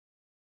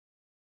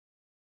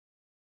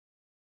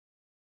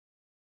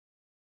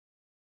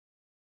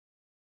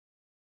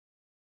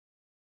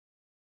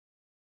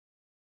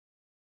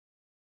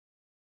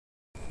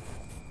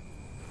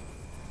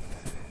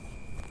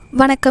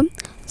வணக்கம்.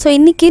 ஸோ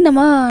இன்றைக்கி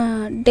நம்ம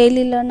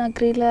டெய்லி லேர்ன்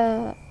அக்ரியில்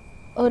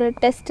ஒரு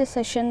டெஸ்ட்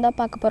செஷன் தான்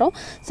பார்க்க போகிறோம்.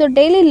 So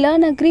daily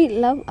learn agri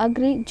love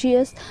agri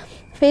GS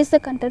face the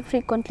content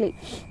frequently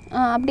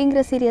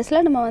அப்படிங்கிற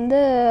சீரியஸில் நம்ம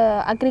வந்து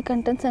agri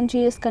contents and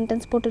GS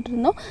contents போட்டுட்டு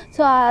இருந்தோம்.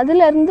 ஸோ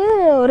அதிலேருந்து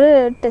ஒரு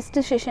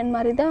டெஸ்ட் செஷன்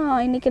மாதிரி தான்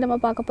இன்றைக்கி நம்ம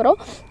பார்க்க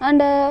போகிறோம்.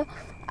 அண்டு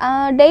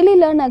டெய்லி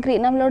லேர்ன் அக்ரி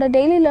நம்மளோட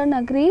டெய்லி லேர்ன்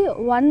அக்ரி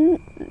 1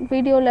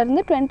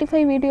 வீடியோலேருந்து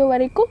 25 வீடியோ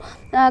வரைக்கும்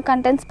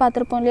கண்டென்ட்ஸ்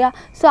பார்த்துருப்போம் இல்லையா.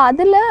 ஸோ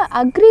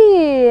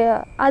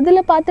அதில்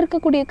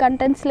பார்த்துருக்கக்கூடிய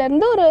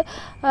கண்டென்ட்ஸ்லேருந்து ஒரு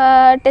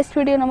டெஸ்ட்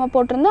வீடியோ நம்ம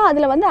போட்டிருந்தோம்.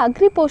 அதில் வந்து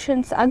அக்ரி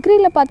போர்ஷன்ஸ்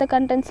அக்ரியில் பார்த்த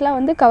கண்டென்ட்ஸ்லாம்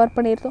வந்து கவர்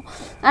பண்ணியிருந்தோம்.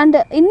 அண்ட்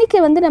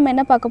இன்றைக்கி வந்து நம்ம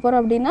என்ன பார்க்க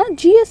போகிறோம் அப்படின்னா,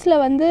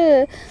 ஜிஎஸ்சில் வந்து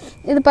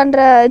இது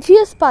பண்ணுற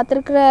ஜிஎஸ்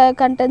பார்த்துருக்குற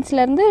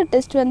கண்டென்ட்ஸ்லேருந்து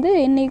டெஸ்ட் வந்து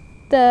இன்னைக்கு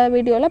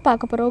வீடியோவில்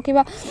பார்க்க போகிறோம்.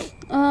 ஓகேவா?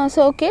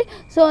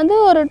 ஸோ வந்து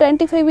ஒரு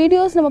 25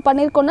 வீடியோஸ் நம்ம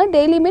பண்ணியிருக்கோம்னா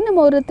டெய்லியுமே நம்ம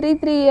ஒரு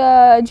 3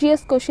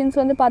 ஜிஎஸ் கொஷின்ஸ்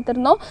வந்து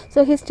பார்த்துருந்தோம்.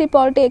 ஸோ ஹிஸ்ட்ரி,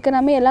 பாலிட்டி,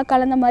 எக்கனாமி எல்லாம்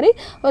கலந்த மாதிரி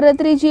ஒரு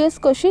 3 ஜிஎஸ்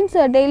கொஷின்ஸ்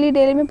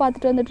டெய்லியுமே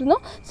பார்த்துட்டு வந்துட்டு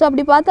இருந்தோம். ஸோ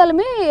அப்படி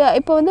பார்த்தாலுமே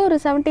இப்போ வந்து ஒரு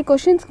 70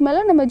 கொஷின்ஸ்க்கு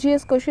மேலே நம்ம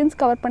ஜிஎஸ் கொஷின்ஸ்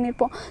கவர்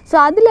பண்ணியிருப்போம். ஸோ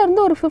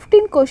அதிலேருந்து ஒரு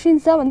 15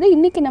 கொஷின்ஸ் தான் வந்து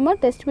இன்றைக்கி நம்ம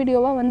டெஸ்ட்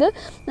வீடியோவாக வந்து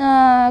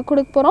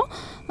கொடுக்க போகிறோம்.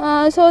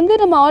 ஸோ வந்து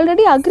நம்ம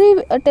ஆல்ரெடி அக்ரி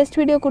டெஸ்ட்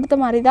வீடியோ கொடுத்த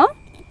மாதிரி தான்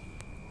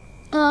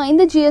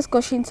இந்த ஜிஎஸ்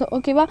கொஷின்ஸ்.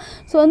 ஓகேவா?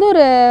 ஸோ வந்து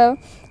ஒரு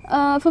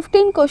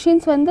 15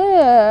 கொஷின்ஸ் வந்து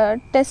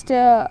டெஸ்ட்டு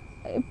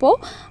இப்போது.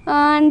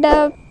 அண்டு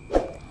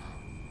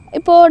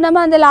இப்போது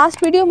நம்ம அந்த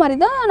லாஸ்ட் வீடியோ மாதிரி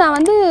தான் நான்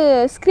வந்து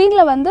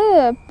ஸ்க்ரீனில் வந்து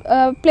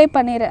ப்ளே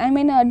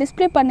பண்ணிடுறேன்,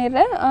 டிஸ்பிளே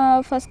பண்ணிடுறேன்.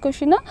 ஃபஸ்ட்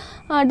கொஷினை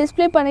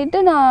டிஸ்பிளே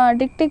பண்ணிவிட்டு நான்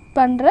டிக்டேட்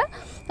பண்ணுறேன்.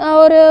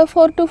 ஒரு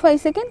 4 to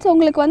 5 செகண்ட்ஸ்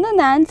உங்களுக்கு வந்து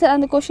அந்த ஆன்சர்,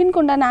 அந்த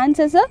கொஷினுக்கு உண்டான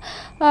ஆன்சர்ஸை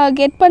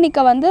கெட்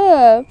பண்ணிக்க வந்து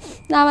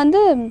நான்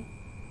வந்து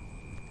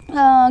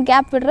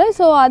கேப் விடுறேன்.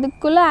 ஸோ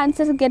அதுக்குள்ளே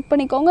ஆன்சர்ஸ் கெட்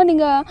பண்ணிக்கோங்க.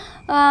 நீங்கள்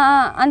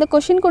அந்த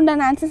கொஷினுக்கு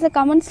உண்டான ஆன்சர்ஸை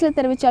கமெண்ட்ஸில்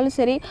தெரிவித்தாலும்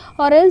சரி,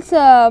 ஆர் எல்ஸ்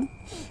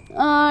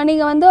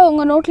நீங்கள் வந்து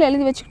உங்கள் நோட்டில்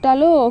எழுதி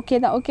வச்சுக்கிட்டாலும் ஓகே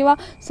தான். ஓகேவா?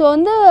 ஸோ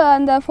வந்து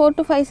அந்த 4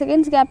 to 5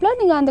 செகண்ட்ஸ் கேப்பில்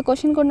நீங்கள் அந்த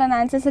கொஷினுக்கு உண்டான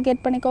ஆன்சர்ஸை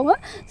கெட் பண்ணிக்கோங்க.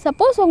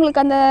 சப்போஸ்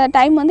உங்களுக்கு அந்த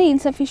டைம் வந்து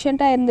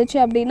இன்சஃபிஷியண்ட்டாக இருந்துச்சு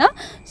அப்படின்னா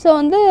ஸோ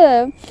வந்து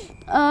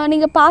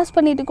நீங்கள் பாஸ்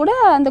பண்ணிவிட்டு கூட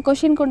அந்த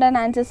கொஷினுக்கு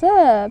உண்டான ஆன்சர்ஸை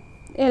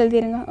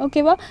எழுதிடுங்க.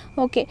 ஓகேவா?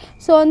 ஓகே.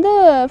 ஸோ வந்து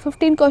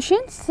 15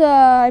 கொஷின்ஸ்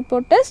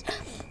இப்போது டெஸ்ட்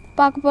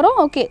பார்க்க போகிறோம்.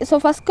 Okay. So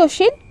first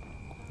question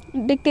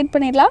dictate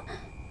பண்ணிடலாம்.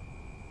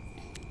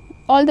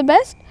 All the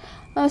best.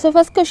 So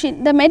first question,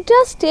 the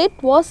Madras state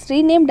was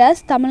renamed as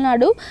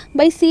Tamil Nadu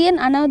by CN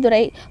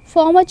Annadurai,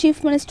 former chief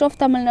minister of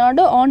Tamil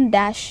Nadu on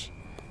dash.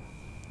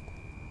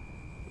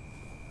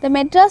 The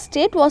Madras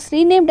state was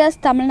renamed as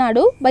Tamil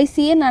Nadu by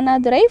CN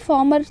Annadurai,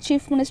 former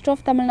chief minister of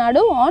Tamil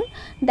Nadu on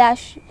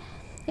dash.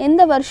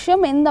 எந்த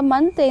வருஷம், எந்த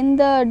month,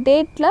 எந்த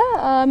டேட்டில்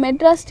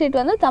Madras state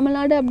வந்து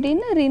தமிழ்நாடு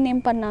அப்படின்னு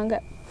rename பண்ணாங்க?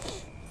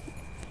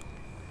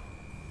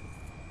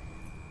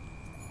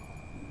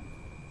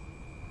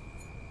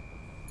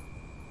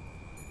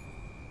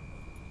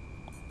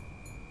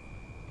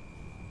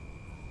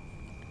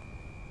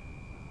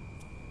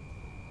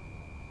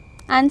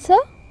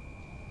 Answer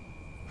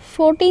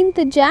 14th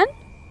Jan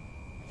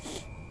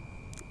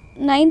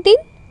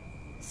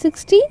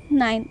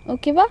 1969.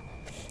 ஓகேவா?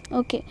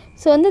 Okay.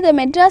 So வந்து the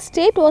Madras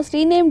state was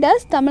renamed as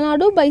Tamil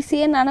Nadu by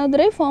CN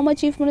Annadurai, former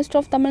chief minister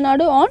of Tamil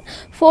Nadu on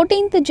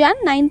 14th Jan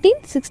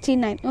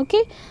 1969.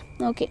 Okay.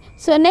 Okay.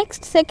 So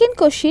next, second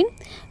question,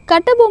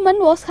 Kattabomman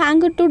was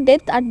hanged to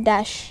death at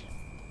dash.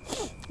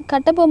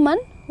 Kattabomman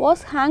was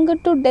hanged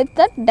to death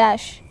at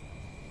dash.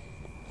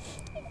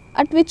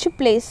 At which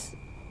place?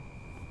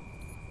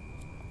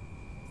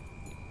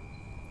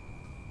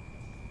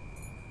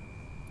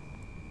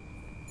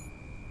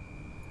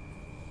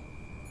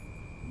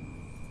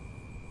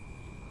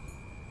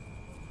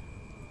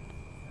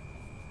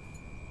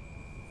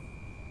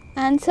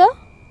 Answer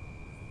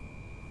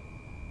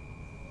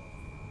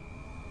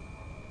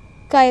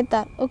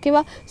Kayathar. Okay.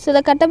 So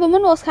the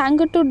Kattabomman was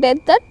hanged to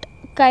death at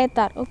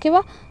Kayathar. Okay.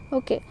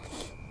 Okay.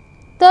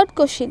 Third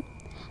question,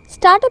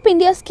 Startup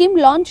India scheme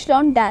launched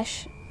on dash.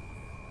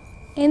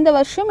 In the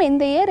varsham, in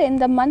the year, in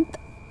the month.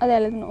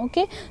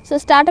 Okay. So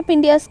Startup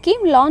India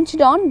scheme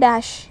launched on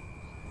dash.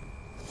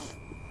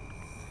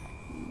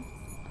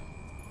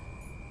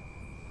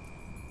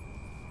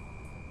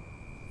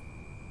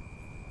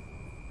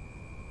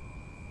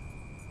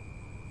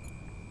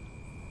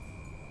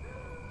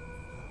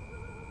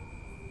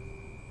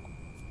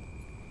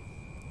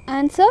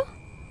 Answer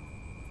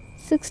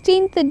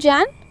 16th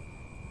Jan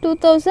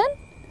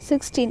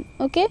 2016.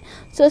 Okay.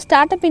 So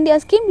Startup India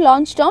scheme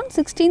launched on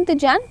 16th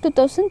Jan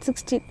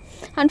 2016.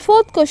 And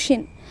fourth question,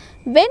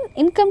 when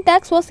income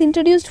tax was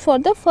introduced for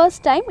the first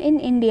time in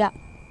India?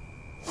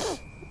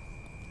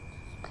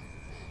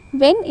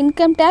 When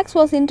income tax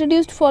was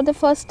introduced for the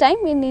first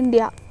time in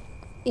India?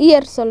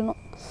 Year சொல்லணும்.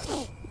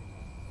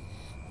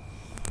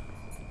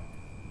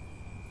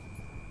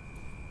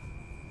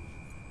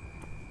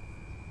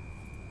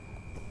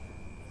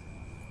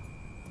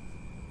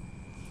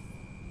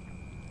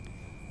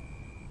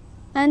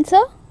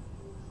 Answer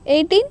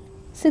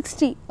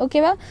 1860.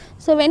 Okay.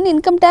 So when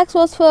income tax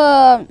was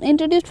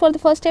introduced for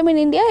the first time in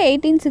India,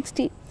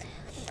 1860.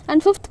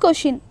 And fifth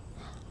question,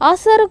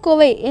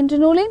 Acharakkovai என்ற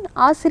நூலின்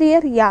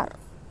ஆசிரியர் யார்?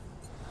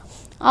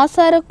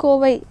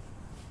 ஆசாரக்கோவை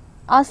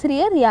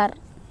ஆசிரியர் யார்?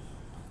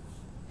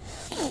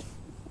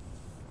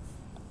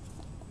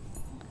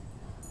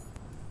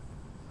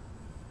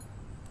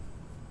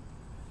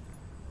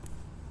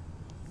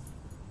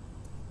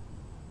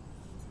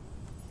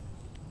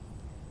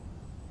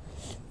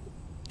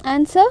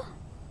 Answer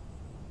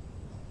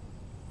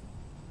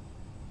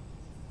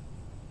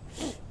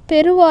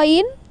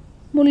பெருவாயின்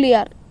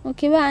முள்ளியார்.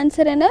 ஓகேவா?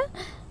 Answer என்ன?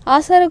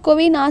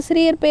 ஆசாரக்கோவையின்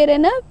ஆசிரியர் பேர்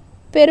என்ன?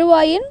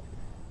 பெருவாயின்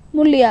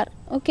முள்ளியார்.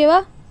 ஓகேவா?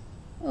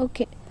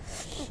 Okay.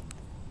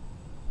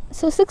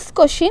 So 6th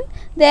question,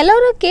 the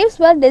Ellora caves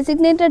were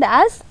designated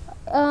as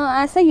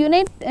a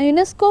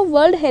UNESCO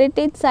World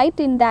Heritage Site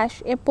in dash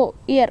epo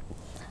year.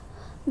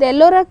 The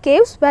Ellora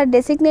caves were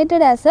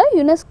designated as a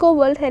UNESCO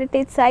World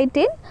Heritage Site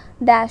in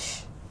dash.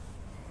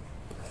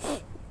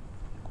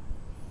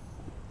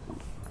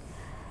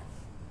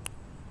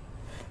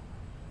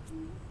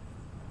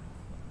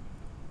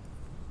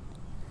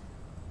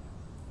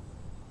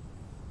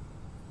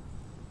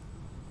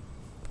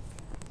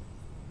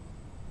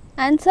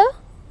 Answer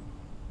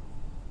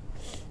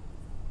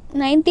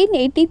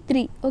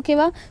 1983. Okay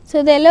va? So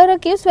the Ellora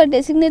caves were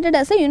designated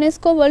as a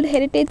UNESCO World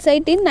Heritage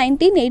Site in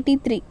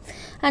 1983.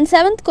 And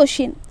 7th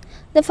question,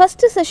 the first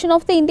session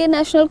of the Indian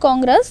National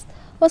Congress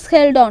was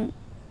held on.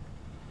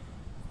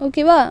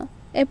 Okay va?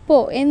 Epo,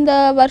 in the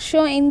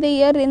varsham, in the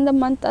year, in the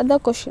month. Other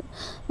question,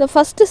 the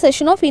first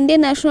session of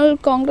Indian National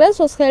Congress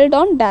was held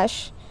on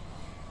dash.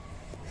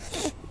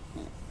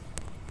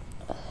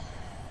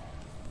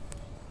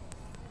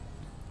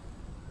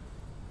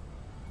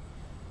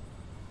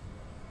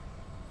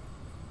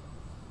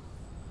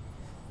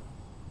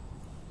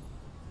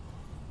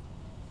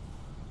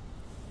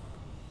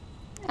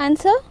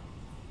 Answer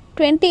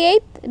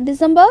 28th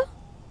December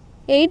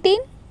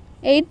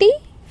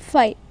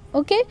 1885.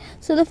 Okay,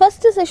 so the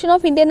first session of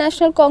Indian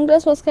National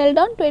Congress was held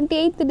on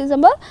 28th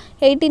December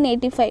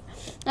 1885.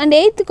 And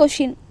 8th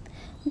question,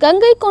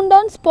 Gangai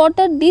Kondan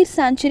Spotted Deer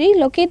Sanctuary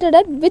located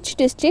at which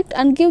district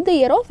and give the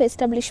year of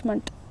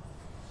establishment?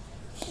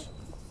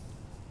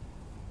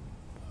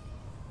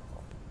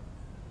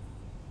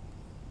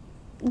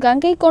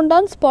 Gangai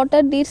Kondan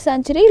Spotted Deer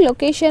Sanctuary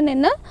location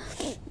in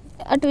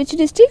at which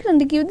district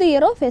and give the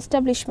year of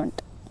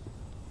establishment?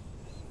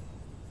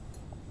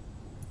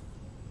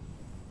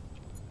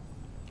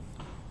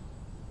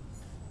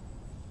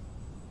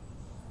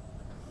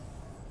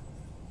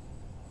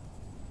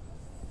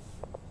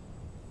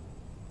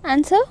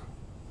 Answer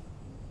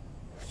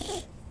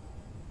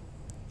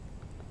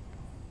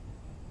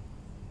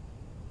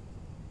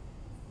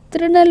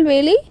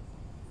Tirunelveli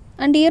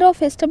and year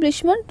of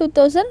establishment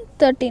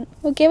 2013.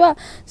 Okay va?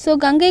 So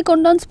Gangai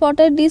Kondan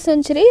Spotted Deer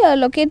Sanctuary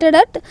located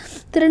at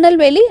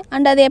Tirunelveli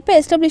and adu eppa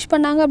establish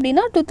pannanga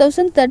appadina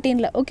 2013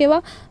 la. Okay va?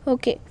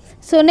 Okay.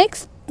 So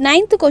next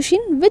 9th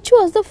question, which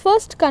was the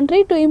first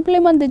country to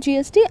implement the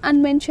GST and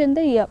mention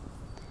the year?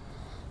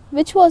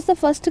 Which was the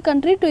first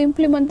country to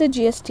implement the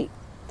GST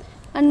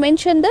and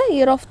mention the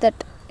year of that?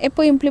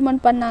 Eppo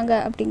implement pannanga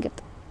அப்படிங்கிறது.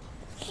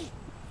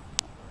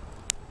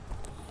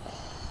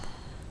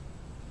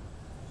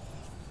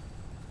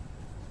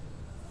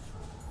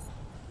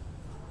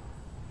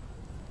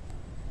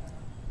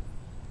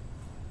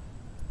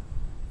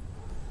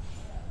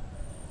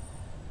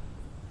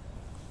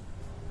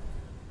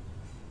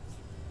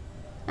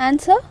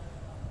 Answer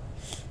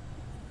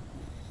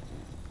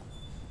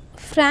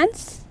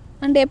France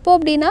and எப்போ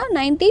அப்படின்னா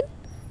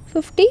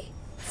 1954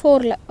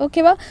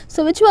 ஓகேவா? So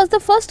which was the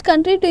first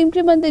country to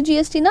implement the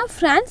ஜிஎஸ்டினா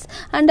France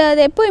and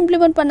அது எப்போ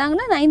implement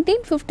பண்ணாங்கன்னா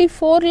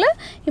 1954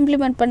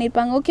 implement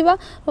பண்ணியிருப்பாங்க. ஓகேவா?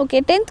 Okay.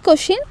 10th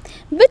question,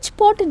 which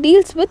part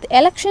deals with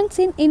elections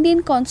in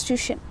Indian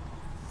constitution?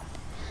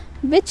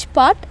 Which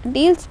part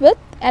deals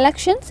with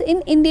elections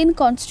in Indian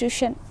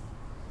constitution?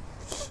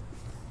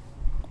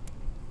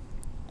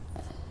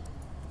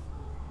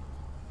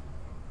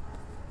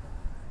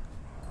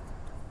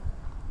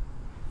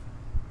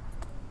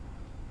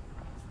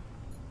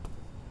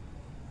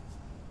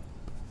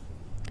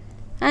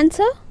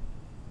 Answer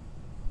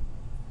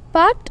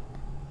part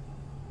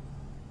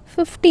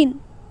 15.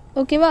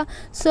 ஓகேவா?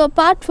 So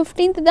part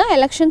 15th தான்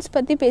elections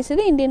பற்றி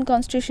பேசுது Indian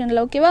கான்ஸ்டியூஷனில்.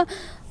 ஓகேவா?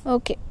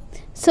 Okay.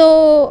 So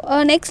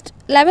next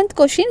 11th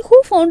question, who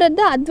founded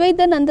த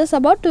அத்வைத நந்த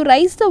சபா to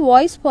raise the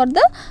voice for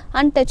the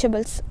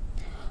untouchables?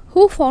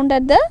 Who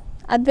founded த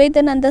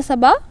அத்வைத நந்த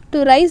சபா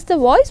to raise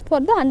the voice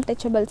for the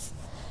untouchables?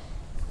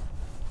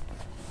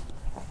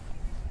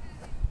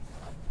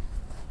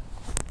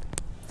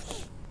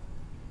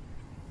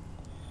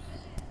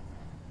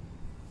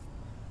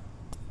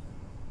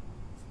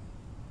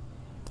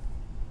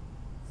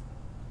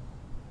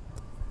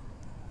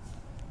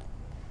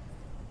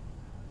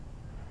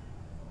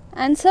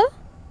 Answer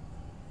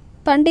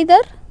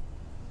பண்டிதர்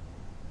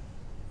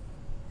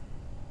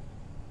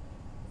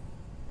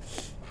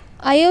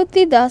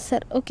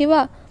அயோத்திதாசர்.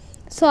 ஓகேவா?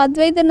 So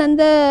அத்வைத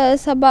நந்த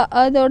சபா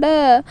அதோட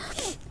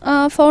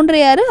ஃபவுண்டர்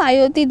யார்?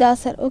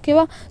 அயோத்திதாசர்.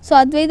 ஓகேவா? ஸோ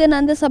அத்வைத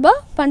நந்த சபா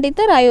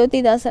பண்டிதர்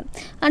Iyothee Thass.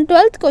 And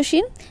 12th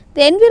question,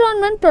 The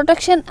Environment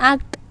Protection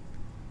Act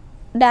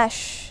dash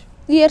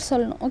year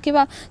சொல்லணும்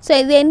ஓகேவா. ஸோ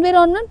இது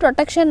Environment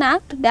Protection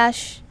Act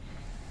dash.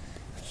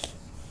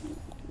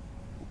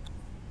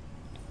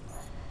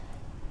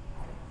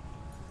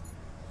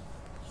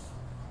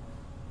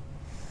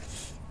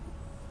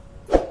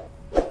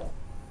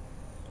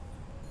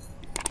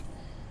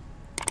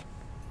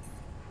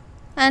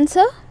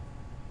 Answer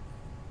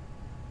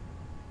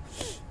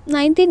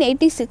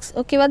 1986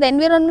 ஓகேவா. The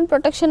Environment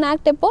Protection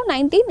Act எப்போ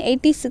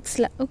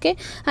 1986ல okay.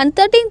 And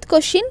 13th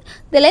question,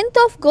 the length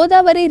of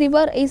Godavari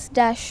river is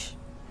dash.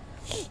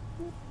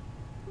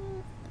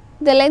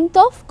 The length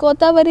of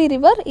Godavari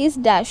river is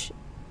dash.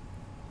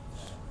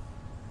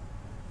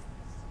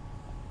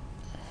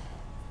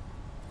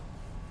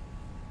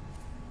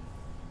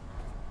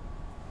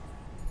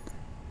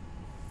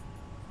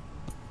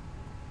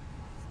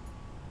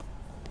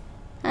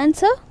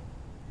 Answer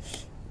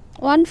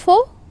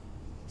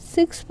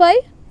 1465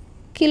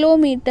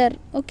 kilometer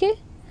okay.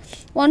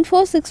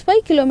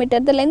 1465 kilometer.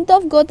 The length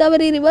of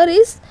Godavari river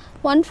is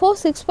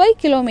 1465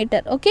 kilometer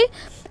okay.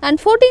 And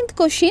 14th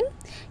question,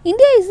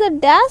 India is the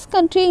dash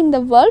country in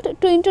the world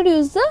to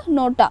introduce the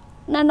nota.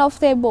 None of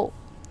the above.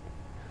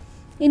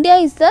 India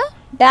is the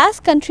dash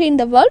country in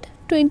the world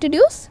to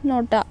introduce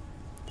nota.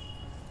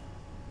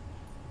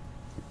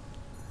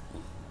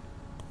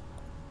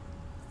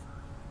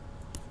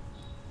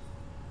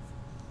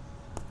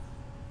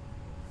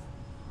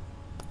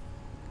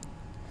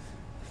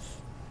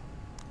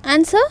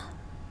 Answer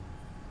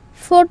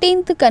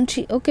 14th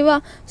country okay va.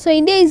 So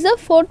India is the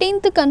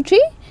 14th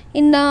country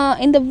in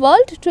the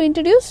world to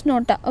introduce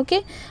nota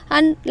okay.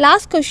 And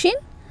last question,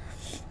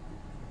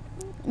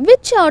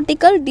 which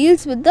article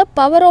deals with the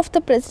power of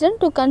the president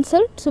to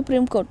consult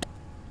Supreme Court?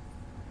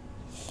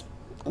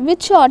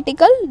 Which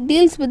article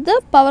deals with the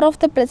power of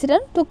the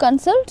president to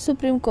consult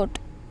Supreme Court?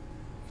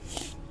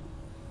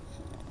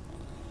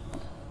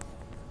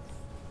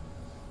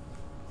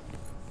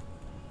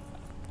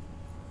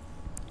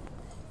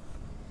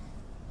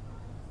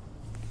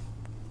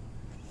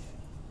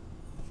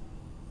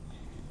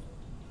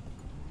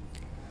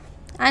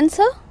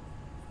 Answer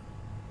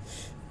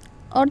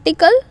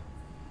article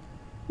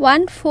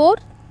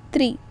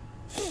 143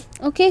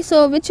 okay. So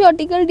which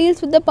article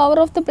deals with the power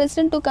of the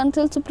president to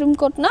consult Supreme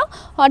Court na?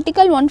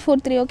 Article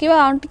 143 okay.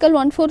 Article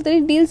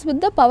 143 deals with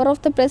the power of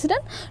the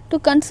president to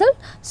consult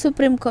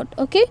Supreme Court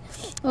okay.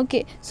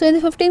 Okay, so இந்த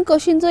 15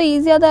 questions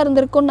easy ஆ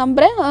இருந்திருக்கும்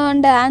நம்புறேன்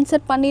and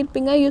answer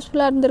பண்ணிருப்பீங்க,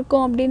 யூஸ்ஃபுல்லா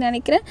இருந்திருக்கும் அப்படி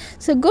நினைக்கிறேன்.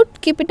 So good,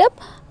 keep it up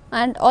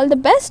and all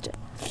the best.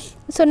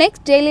 So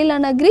next daily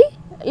learn agree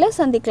ல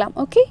சந்திக்கலாம்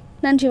okay.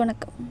 நன்றி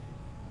வணக்கம்.